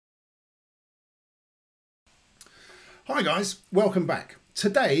Hi guys, welcome back.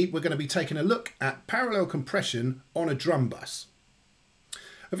 Today we're going to be taking a look at parallel compression on a drum bus.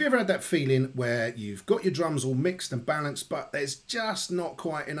 Have you ever had that feeling where you've got your drums all mixed and balanced, but there's just not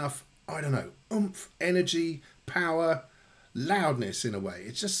quite enough, oomph, energy, power, loudness in a way?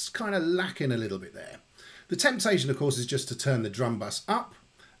 It's just kind of lacking a little bit there. The temptation, of course, is just to turn the drum bus up,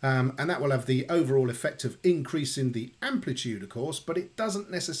 and that will have the overall effect of increasing the amplitude, of course, but it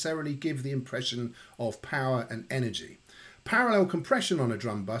doesn't necessarily give the impression of power and energy. Parallel compression on a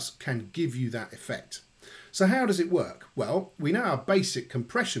drum bus can give you that effect. So how does it work? Well, we know how basic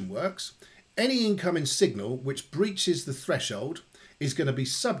compression works. Any incoming signal which breaches the threshold is going to be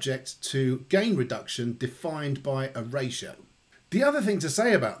subject to gain reduction defined by a ratio. The other thing to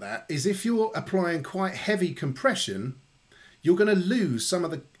say about that is if you're applying quite heavy compression, you're going to lose some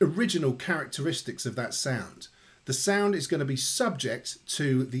of the original characteristics of that sound. The sound is going to be subject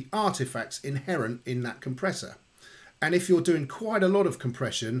to the artifacts inherent in that compressor. And if you're doing quite a lot of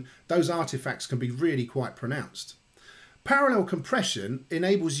compression, those artifacts can be really quite pronounced. Parallel compression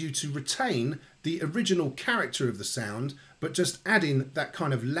enables you to retain the original character of the sound, but just adding that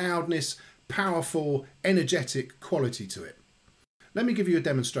kind of loudness, powerful, energetic quality to it. Let me give you a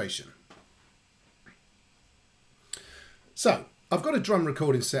demonstration. So, I've got a drum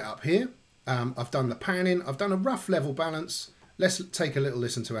recording set up here. I've done the panning, I've done a rough level balance. Let's take a little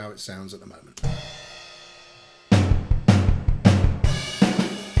listen to how it sounds at the moment.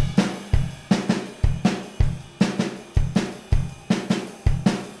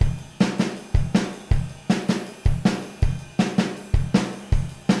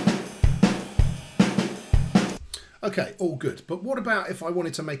 Okay, all good. But what about if I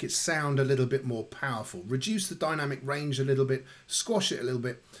wanted to make it sound a little bit more powerful, reduce the dynamic range a little bit, squash it a little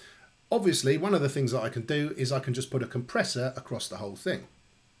bit? Obviously, one of the things that I can do is I can just put a compressor across the whole thing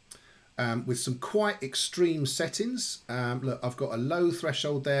with some quite extreme settings. Look, I've got a low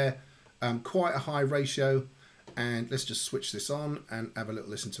threshold there, quite a high ratio, and let's just switch this on and have a little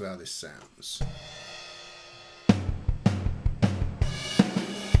listen to how this sounds.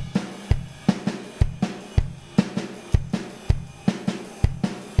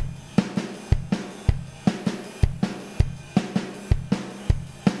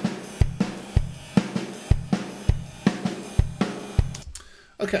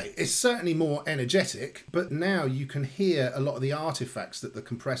 Okay, it's certainly more energetic, but now you can hear a lot of the artifacts that the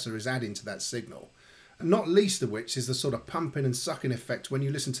compressor is adding to that signal. Not least of which is the sort of pumping and sucking effect when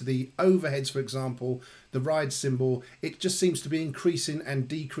you listen to the overheads, for example, the ride cymbal. It just seems to be increasing and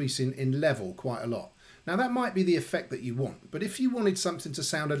decreasing in level quite a lot. Now that might be the effect that you want, but if you wanted something to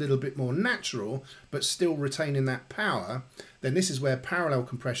sound a little bit more natural, but still retaining that power, then this is where parallel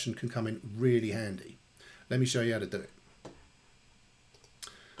compression can come in really handy. Let me show you how to do it.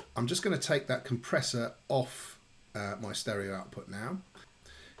 I'm just going to take that compressor off my stereo output now.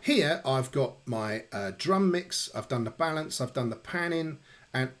 Here I've got my drum mix, I've done the balance, I've done the panning,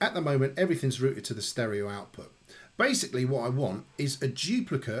 and at the moment everything's routed to the stereo output. Basically what I want is a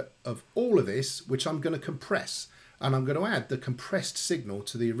duplicate of all of this, which I'm going to compress, and I'm going to add the compressed signal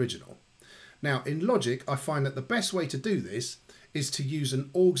to the original. Now in Logic I find that the best way to do this is to use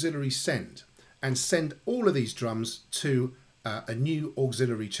an auxiliary send and send all of these drums to a new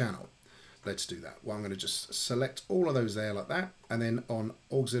auxiliary channel. Let's do that. Well, I'm going to just select all of those there like that, and then on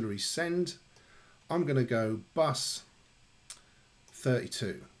auxiliary send I'm going to go bus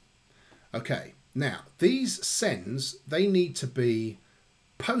 32. Okay, now these sends, they need to be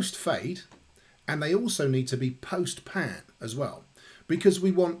post fade and they also need to be post pan as well, because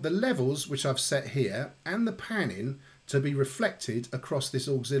we want the levels which I've set here and the panning to be reflected across this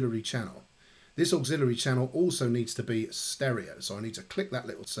auxiliary channel. This auxiliary channel also needs to be stereo, so I need to click that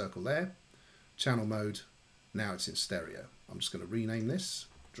little circle there, channel mode, now it's in stereo. I'm just going to rename this,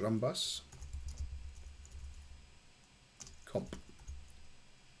 drum bus, comp.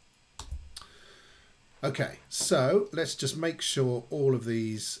 Okay, so let's just make sure all of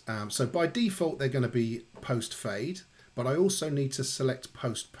these, so by default they're going to be post fade, but I also need to select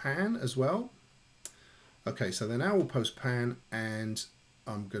post pan as well. Okay, so they're now all post pan, and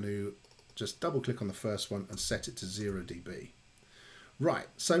I'm going to just double click on the first one and set it to 0 dB. Right,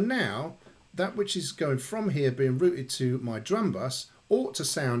 so now that which is going from here being routed to my drum bus ought to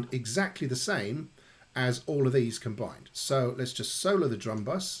sound exactly the same as all of these combined. So let's just solo the drum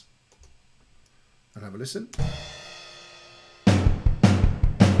bus and have a listen.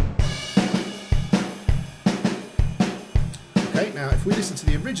 Okay, now if we listen to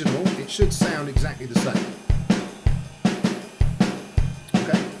the original, it should sound exactly the same.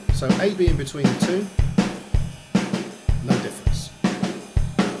 So A being between the two, no difference.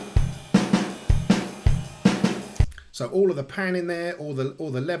 So all of the pan in there, all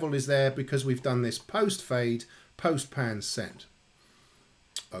the level is there because we've done this post fade, post pan send.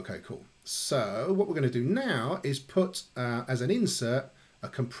 Okay, cool. So what we're going to do now is put as an insert a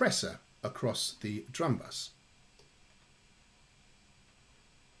compressor across the drum bus.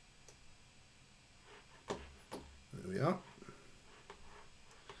 There we are.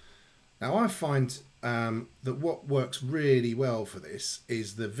 Now I find that what works really well for this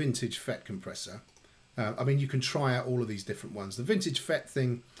is the vintage FET compressor. I mean, you can try out all of these different ones. The vintage FET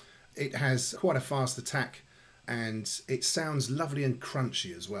thing, it has quite a fast attack and it sounds lovely and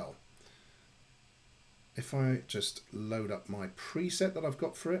crunchy as well. If I just load up my preset that I've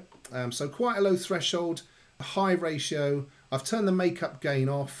got for it. So quite a low threshold, a high ratio. I've turned the makeup gain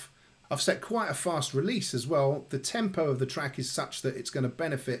off. I've set quite a fast release as well. The tempo of the track is such that it's going to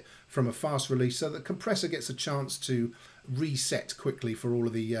benefit from a fast release, so the compressor gets a chance to reset quickly for all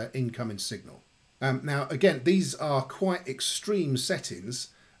of the incoming signal. Now again, these are quite extreme settings.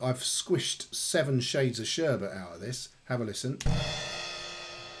 I've squished 7 shades of sherbet out of this. Have a listen.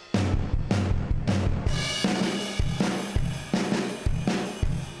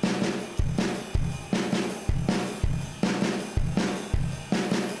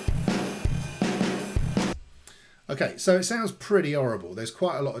 Okay, so it sounds pretty horrible. There's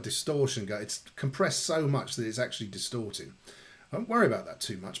quite a lot of distortion going. It's compressed so much that it's actually distorting. Don't worry about that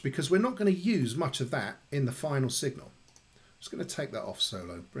too much because we're not going to use much of that in the final signal. I'm just going to take that off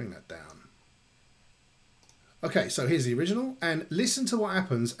solo, bring that down. Okay, so here's the original, and listen to what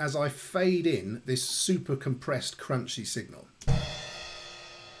happens as I fade in this super compressed crunchy signal.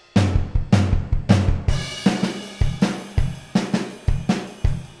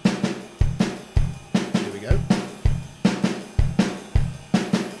 Here we go.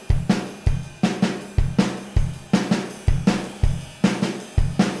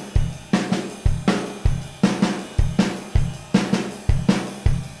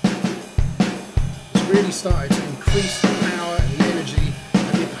 Really started to increase the power and the energy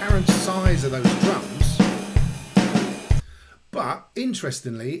and the apparent size of those drums. But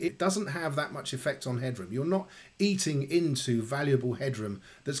interestingly, it doesn't have that much effect on headroom. You're not eating into valuable headroom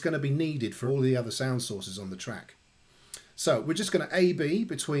that's going to be needed for all the other sound sources on the track. So we're just going to A/B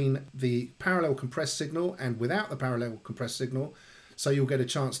between the parallel compressed signal and without the parallel compressed signal, so you'll get a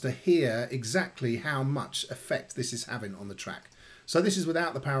chance to hear exactly how much effect this is having on the track. So this is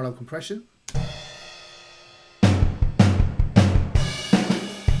without the parallel compression.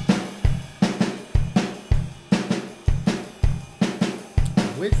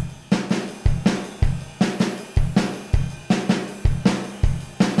 With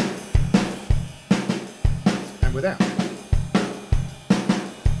and without.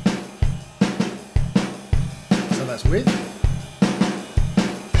 So that's with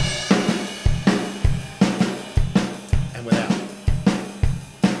and without.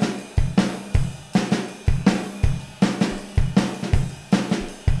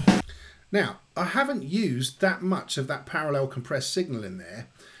 Now, I haven't used that much of that parallel compressed signal in there.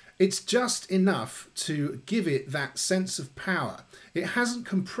 It's just enough to give it that sense of power. It hasn't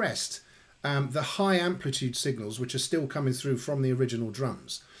compressed the high amplitude signals which are still coming through from the original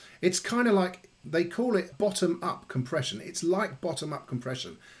drums. It's kind of like, they call it bottom-up compression. It's like bottom-up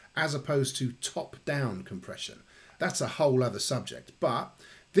compression as opposed to top-down compression. That's a whole other subject. But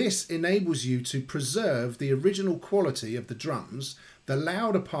this enables you to preserve the original quality of the drums, the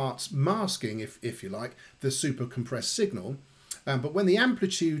louder parts masking, if you like, the super compressed signal. But when the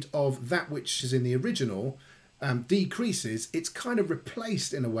amplitude of that which is in the original decreases, it's kind of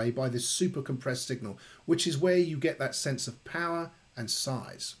replaced in a way by this super compressed signal, which is where you get that sense of power and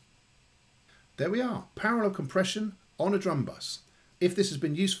size. There we are, parallel compression on a drum bus. If this has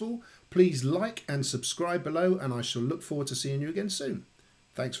been useful, please like and subscribe below, and I shall look forward to seeing you again soon.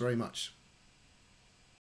 Thanks very much.